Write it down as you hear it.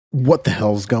What the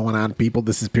hell's going on, people?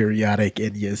 This is Periodic,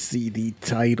 and you see the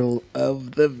title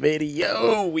of the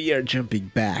video. We are jumping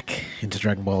back into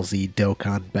Dragon Ball Z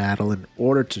Dokkan Battle in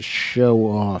order to show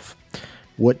off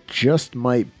what just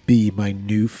might be my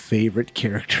new favorite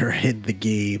character in the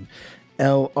game,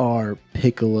 LR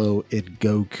Piccolo and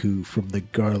Goku from the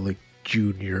Garlic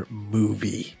Jr.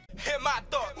 movie. Hit my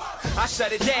thought. I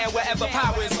shut it down wherever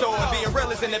power is stored. Being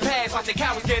real is in the past, watching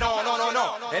cowards get on.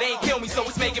 It ain't kill me, so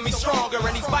it's making me stronger.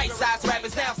 And these bite-sized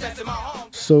rappers now sensing my home.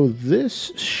 So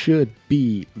this should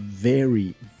be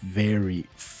very, very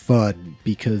fun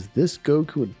because this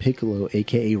Goku and Piccolo,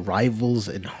 aka rivals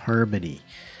in harmony,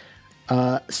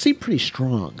 seem pretty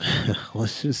strong.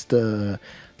 Let's just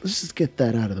get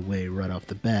that out of the way right off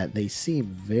the bat. They seem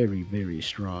very, very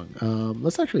strong.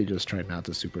 Let's actually just try not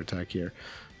to super attack here.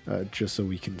 Just so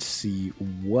we can see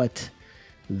what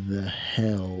the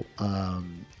hell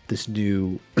this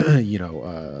new,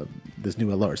 this new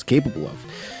LR is capable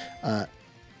of.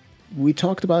 We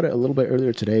talked about it a little bit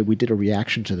earlier today. We did a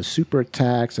reaction to the super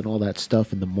attacks and all that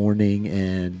stuff in the morning,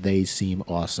 and they seem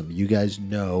awesome. You guys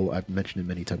know, I've mentioned it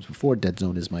many times before, Dead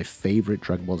Zone is my favorite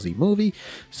Dragon Ball Z movie.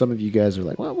 Some of you guys are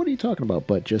like, well, what are you talking about?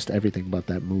 But just everything about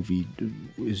that movie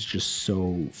is just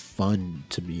so fun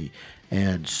to me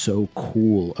and so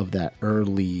cool of that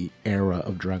early era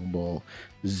of Dragon Ball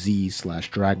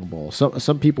Z/Dragon Ball.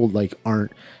 Some people like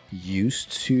aren't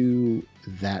used to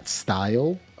that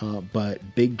style, but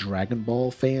big Dragon Ball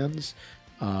fans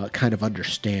kind of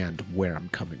understand where I'm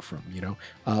coming from, you know.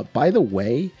 By the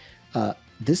way,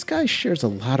 this guy shares a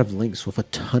lot of links with a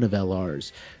ton of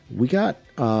LRs. We got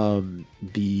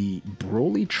the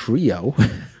Broly trio,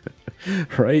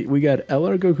 right? We got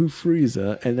LR Goku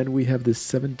Frieza, and then we have this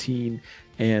 17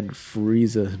 and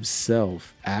Frieza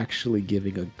himself actually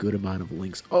giving a good amount of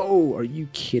links. Oh, are you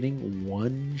kidding?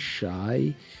 One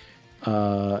shy?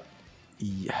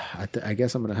 Yeah, I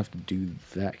guess I'm gonna have to do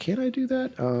that. Can I do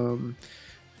that?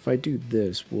 If I do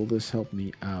this, will this help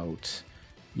me out?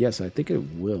 Yes, I think it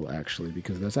will actually,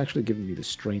 because that's actually giving me the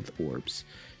strength orbs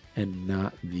and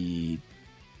not the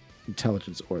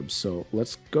intelligence orbs. So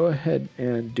let's go ahead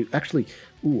and do, actually,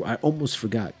 ooh, I almost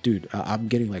forgot, dude. I'm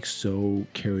getting like so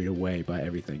carried away by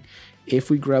everything. If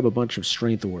we grab a bunch of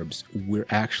strength orbs, we're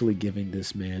actually giving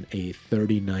this man a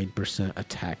 39%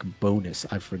 attack bonus.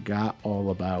 I forgot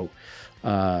all about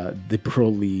the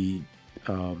Broly,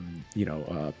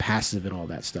 passive and all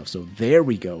that stuff. So there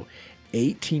we go.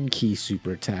 18 key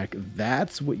super attack.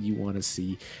 That's what you want to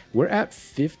see. We're at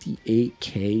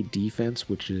 58k defense,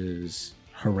 which is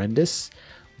horrendous.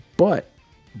 But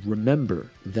remember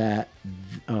that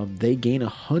they gain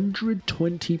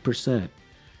 120%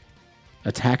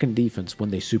 attack and defense when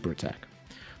they super attack.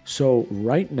 So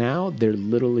right now they're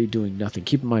literally doing nothing.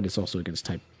 Keep in mind it's also against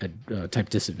type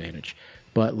disadvantage.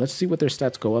 But let's see what their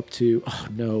stats go up to. Oh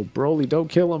no, Broly, don't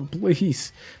kill him,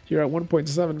 please. You're at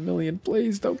 1.7 million.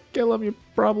 Please don't kill him. You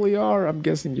probably are. I'm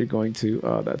guessing you're going to.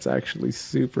 Oh, that's actually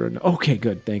super. Okay,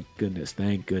 good. Thank goodness.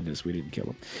 Thank goodness we didn't kill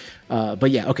him.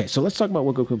 But yeah, okay. So let's talk about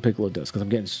what Goku and Piccolo does, because I'm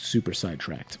getting super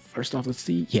sidetracked. First off, let's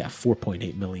see. Yeah,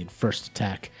 4.8 million first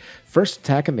attack. First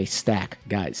attack, and they stack,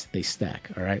 guys. They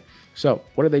stack. All right. So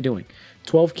what are they doing?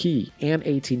 12 key and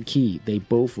 18 key, they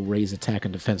both raise attack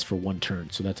and defense for one turn,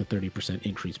 so that's a 30%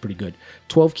 increase. Pretty good.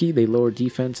 12 key, they lower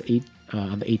defense.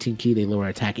 On the 18 key, they lower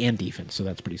attack and defense, so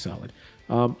that's pretty solid.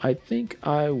 I think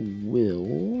I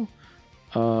will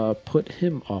put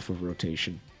him off of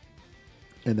rotation,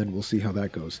 and then we'll see how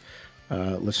that goes.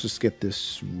 Let's just get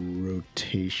this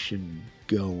rotation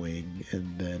going,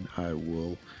 and then I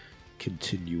will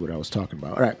continue what I was talking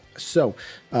about. All right, so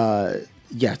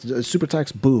yeah, super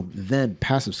attacks, boom. Then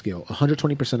passive skill,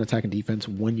 120% attack and defense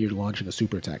when you're launching a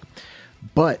super attack.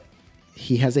 But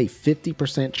he has a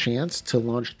 50% chance to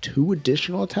launch 2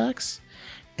 additional attacks.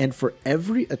 And for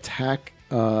every attack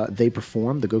they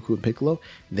perform, the Goku and Piccolo,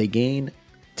 they gain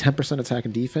 10% attack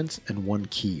and defense and 1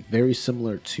 key. Very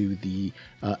similar to the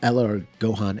LR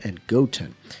Gohan and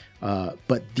Goten.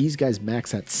 But these guys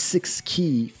max at 6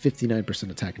 key,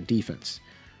 59% attack and defense,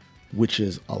 which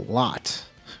is a lot.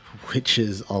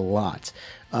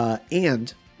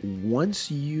 And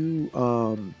once you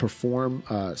perform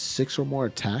 6 or more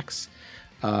attacks,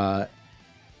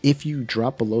 if you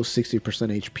drop below 60%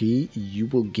 HP, you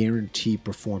will guarantee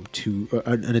perform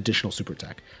an additional super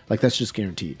attack. Like, that's just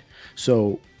guaranteed.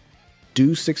 So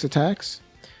do 6 attacks,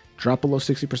 drop below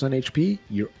 60% HP,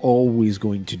 you're always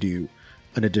going to do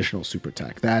an additional super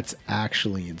attack. That's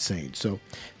actually insane. So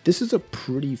this is a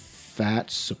pretty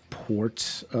fat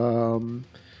support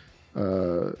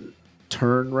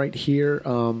turn right here.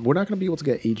 We're not going to be able to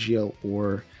get AGL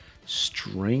or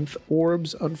strength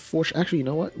orbs, unfortunately. Actually, you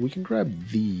know what? We can grab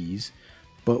these,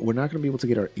 but we're not going to be able to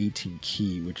get our 18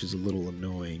 key, which is a little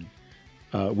annoying.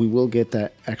 We will get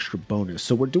that extra bonus.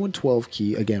 So we're doing 12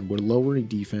 key. Again, we're lowering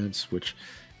defense, which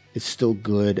is still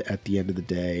good at the end of the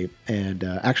day. And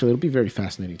actually, it'll be very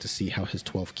fascinating to see how his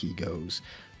 12 key goes.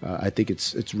 I think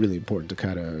it's really important to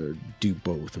kind of do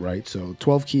both, right? So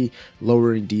 12 key,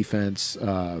 lowering defense,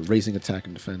 raising attack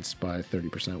and defense by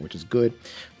 30%, which is good.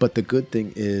 But the good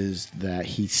thing is that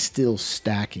he's still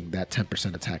stacking that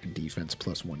 10% attack and defense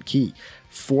plus 1 key.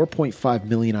 4.5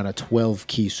 million on a 12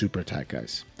 key super attack,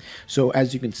 guys. So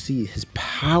as you can see, his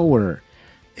power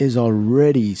is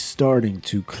already starting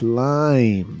to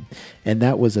climb, and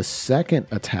that was a second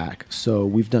attack. So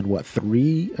we've done what,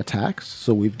 3 attacks?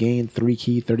 So we've gained 3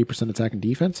 key, 30% attack and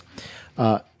defense.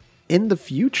 In the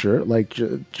future, like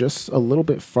just a little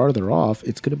bit farther off,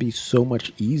 it's going to be so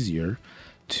much easier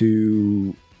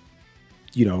to,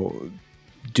 you know,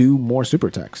 do more super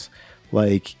attacks.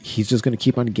 Like, he's just going to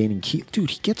keep on gaining key.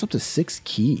 Dude, he gets up to 6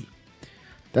 key.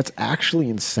 That's actually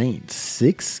insane.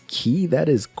 6 key, that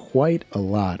is quite a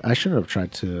lot. I shouldn't have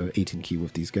tried to 18 key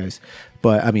with these guys,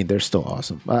 but I mean, they're still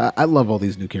awesome. I love all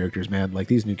these new characters, man. Like,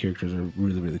 these new characters are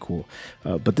really, really cool.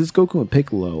 But this Goku and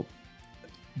Piccolo,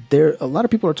 a lot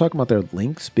of people are talking about their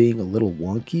links being a little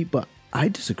wonky, but I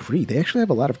disagree. They actually have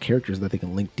a lot of characters that they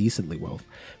can link decently well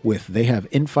with. They have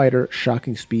Infighter,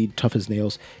 Shocking Speed, Tough as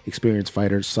Nails, Experienced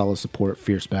Fighters, Solid Support,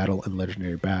 Fierce Battle, and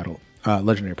Legendary Power,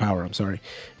 I'm sorry.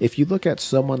 If you look at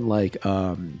someone like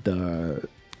the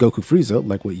Goku Frieza,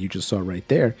 like what you just saw right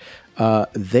there,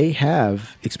 they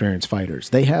have Experienced Fighters.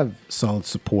 They have Solid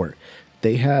Support.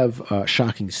 They have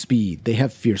Shocking Speed. They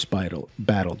have Fierce Battle.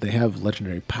 They have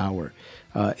Legendary Power.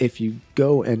 If you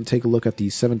go and take a look at the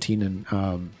 17 and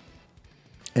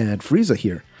Frieza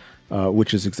here,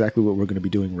 which is exactly what we're going to be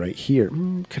doing right here.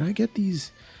 Can I get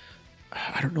these?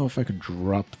 I don't know if I can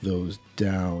drop those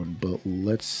down, but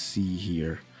let's see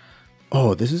here.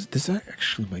 Oh, this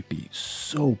actually might be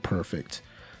so perfect.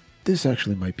 This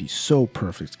actually might be so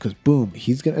perfect because boom,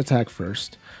 he's going to attack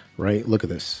first, right? Look at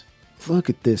this. Look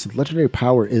at this. Legendary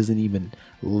Power isn't even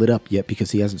lit up yet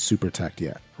because he hasn't super attacked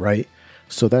yet, right?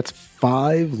 So that's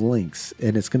 5 links,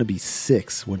 and it's going to be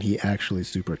 6 when he actually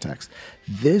super attacks.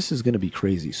 This is going to be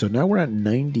crazy. So now we're at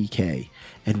 90k,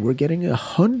 and we're getting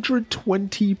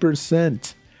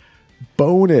 120%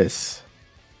 bonus.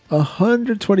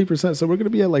 120%. So we're going to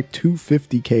be at like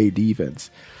 250k defense.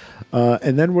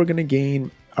 And then we're going to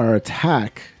gain our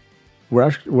attack. We're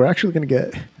actually going to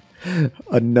get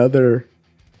another,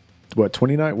 what,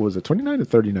 29? What was it? 29 to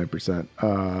 39%?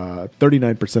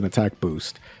 39% attack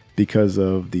boost. Because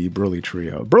of the Broly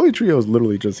Trio. Broly Trio is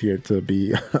literally just here to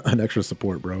be an extra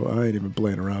support, bro. I ain't even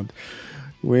playing around.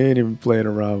 We ain't even playing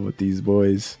around with these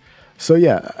boys. So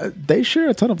yeah, they share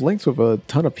a ton of links with a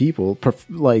ton of people,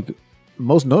 like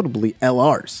most notably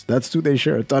LRs. That's who they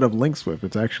share a ton of links with.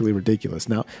 It's actually ridiculous.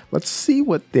 Now, let's see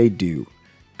what they do,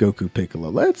 Goku Piccolo.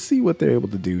 Let's see what they're able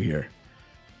to do here.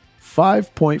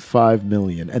 5.5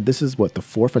 million. And this is what, the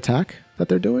 4th attack that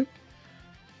they're doing?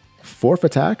 4th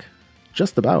attack?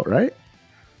 Just about, right?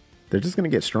 They're just going to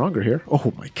get stronger here.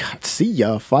 Oh my god. See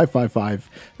ya. 555.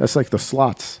 That's like the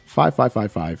slots.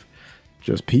 5555.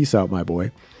 Just peace out, my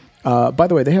boy. By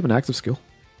the way, they have an active skill.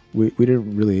 We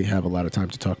didn't really have a lot of time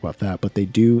to talk about that, but they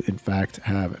do, in fact,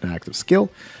 have an active skill.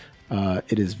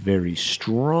 It is very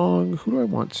strong. Who do I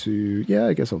want to... Yeah,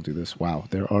 I guess I'll do this. Wow.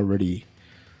 They're already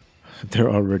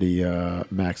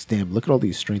maxed. Damn, look at all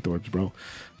these strength orbs, bro.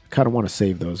 Kind of want to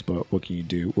save those, but what can you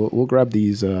do? We'll grab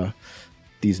these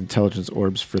intelligence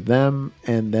orbs for them,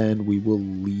 and then we will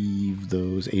leave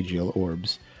those AGL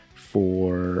orbs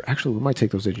for... Actually, we might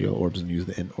take those AGL orbs and use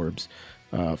the int orbs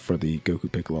for the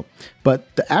Goku Piccolo.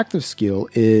 But the active skill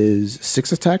is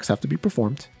 6 attacks have to be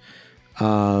performed,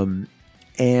 and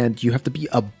you have to be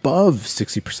above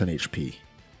 60% HP.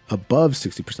 Above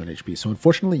 60% HP. So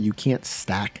unfortunately, you can't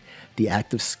stack the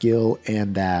active skill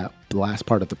and that last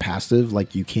part of the passive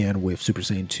like you can with Super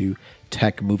Saiyan 2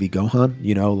 Tech Movie Gohan.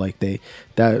 You know, like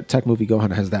that Tech Movie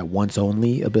Gohan has that once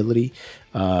only ability,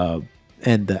 and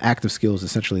the active skill is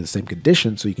essentially the same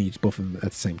condition, so you can use both of them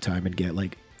at the same time and get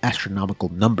like astronomical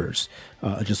numbers,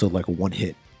 just like a one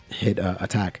hit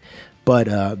attack.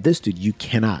 But this dude, you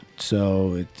cannot,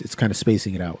 so it's kind of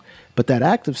spacing it out. But that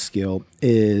active skill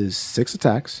is 6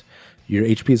 attacks. Your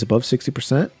HP is above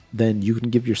 60%. Then you can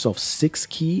give yourself 6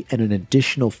 key and an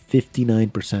additional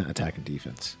 59% attack and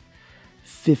defense.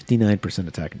 59%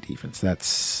 attack and defense.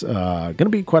 That's going to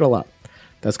be quite a lot.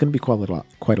 That's going to be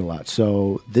quite a lot.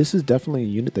 So this is definitely a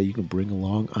unit that you can bring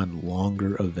along on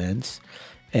longer events.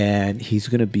 And he's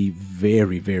going to be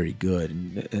very, very good.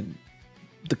 And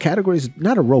the categories,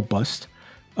 not a robust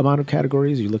amount of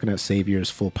categories. You're looking at saviors,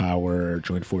 full power,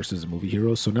 joint forces, and movie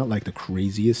heroes. So not like the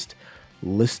craziest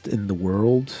list in the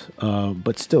world,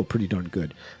 but still pretty darn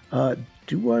good.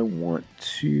 Do I want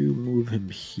to move him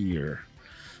here?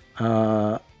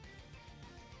 Yeah,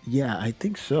 I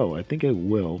think so. I think I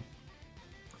will.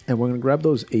 And we're going to grab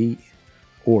those 8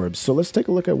 orbs. So let's take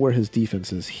a look at where his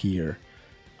defense is here.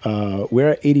 We're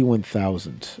at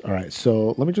 81,000. All right,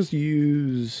 so let me just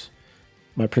use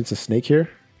my Princess Snake here.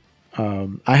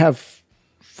 I have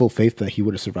full faith that he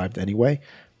would have survived anyway,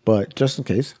 but just in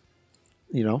case,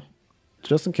 you know,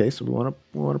 just in case we want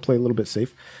to play a little bit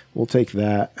safe, we'll take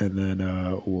that and then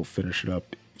we'll finish it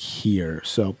up here.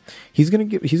 So he's gonna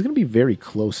be very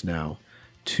close now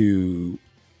to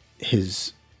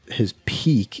his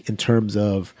peak in terms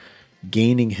of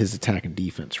gaining his attack and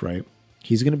defense, right?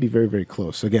 He's going to be very, very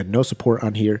close. So again, no support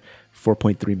on here,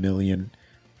 4.3 million,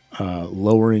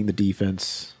 lowering the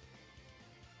defense.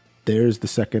 There's the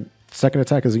second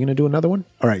attack. Is he going to do another one?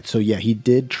 All right, so yeah, he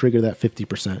did trigger that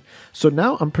 50%. So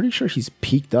now I'm pretty sure he's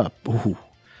peaked up. Ooh,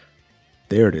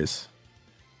 there it is.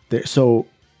 There. So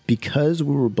because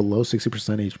we were below 60%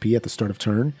 HP at the start of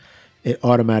turn, it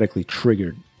automatically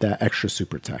triggered that extra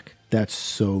super attack. That's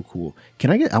so cool.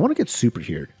 I want to get super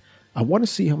here. I want to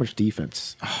see how much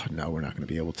defense. Oh, no, we're not going to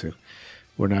be able to.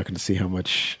 We're not going to see how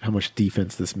much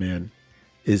defense this man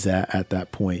is at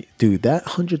that point. Dude, that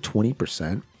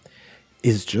 120%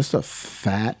 is just a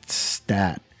fat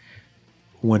stat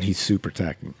when he's super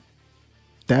attacking.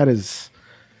 That is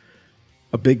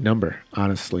a big number,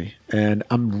 honestly. And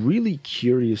I'm really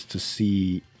curious to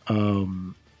see,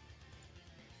 can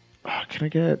I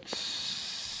get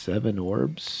 7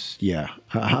 orbs? Yeah,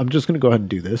 I'm just going to go ahead and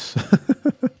do this.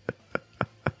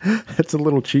 That's a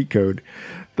little cheat code.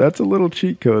 That's a little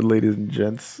cheat code, ladies and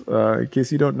gents. In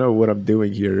case you don't know what I'm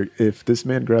doing here, if this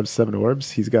man grabs 7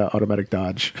 orbs, he's got automatic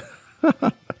dodge.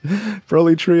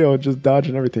 Broly Trio, just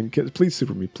dodging everything. Please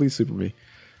super me. Please super me.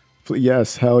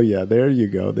 Yes, hell yeah. There you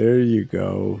go. There you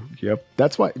go. Yep.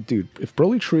 That's why, dude, if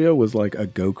Broly Trio was like a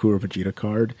Goku or Vegeta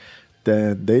card,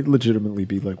 then they'd legitimately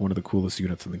be like one of the coolest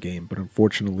units in the game. But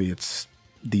unfortunately, it's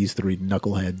these 3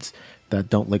 knuckleheads that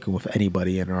don't link with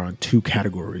anybody and are on 2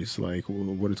 categories. Like,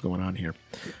 what is going on here?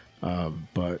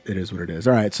 But it is what it is.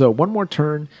 All right, so one more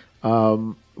turn.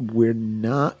 We're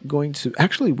not going to...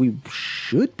 Actually, we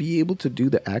should be able to do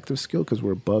the active skill because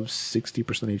we're above 60%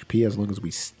 HP as long as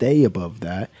we stay above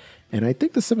that. And I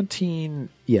think the 17...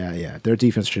 Yeah, their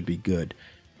defense should be good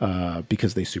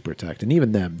because they super attacked. And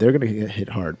even them, they're going to get hit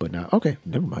hard. But now, okay,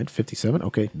 never mind. 57,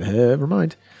 okay, never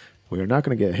mind. We're not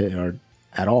going to get hit hard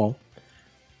at all.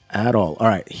 All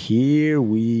right, here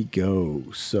we go.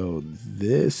 So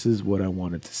this is what I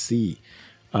wanted to see.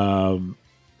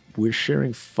 We're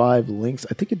sharing 5 links.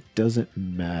 I think it doesn't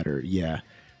matter. Yeah,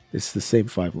 it's the same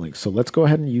 5 links. So let's go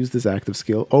ahead and use this active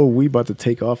skill. Oh, we about to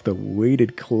take off the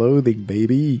weighted clothing,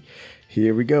 baby.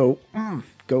 Here we go.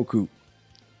 Goku.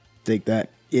 Take that.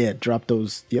 Yeah, drop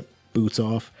those, boots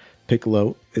off.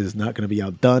 Piccolo is not going to be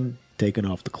outdone. Taking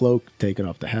off the cloak, taking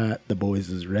off the hat. The boys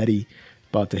is ready.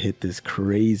 About to hit this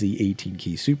crazy 18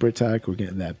 key super attack. We're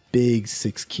getting that big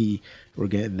 6 key. We're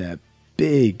getting that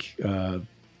big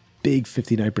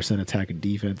 59% attack and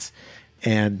defense.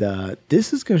 And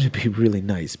this is going to be really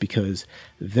nice because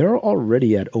they're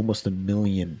already at almost 1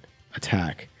 million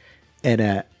attack and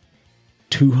at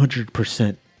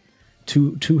 200%,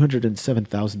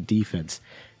 207,000 defense.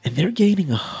 And they're gaining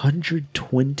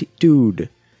 120.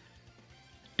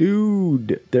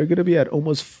 Dude, they're going to be at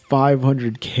almost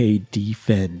 500k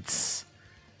defense.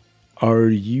 Are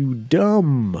you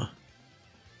dumb?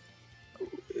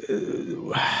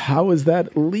 How is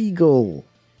that legal?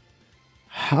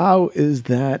 How is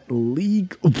that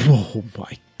legal? Oh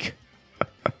my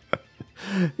God.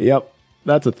 Yep,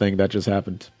 that's a thing that just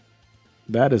happened.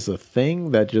 That is a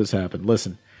thing that just happened.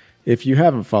 Listen, if you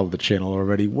haven't followed the channel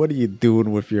already, what are you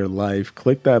doing with your life?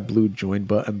 Click that blue join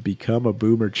button, become a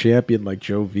boomer champion like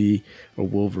Joe V or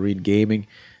Wolverine Gaming.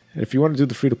 And if you want to do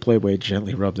the free-to-play way,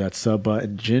 gently rub that sub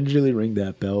button, gingerly ring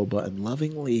that bell button,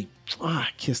 lovingly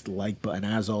kiss the like button.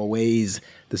 As always,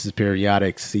 this is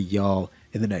Periodic. See y'all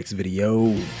in the next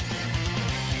video.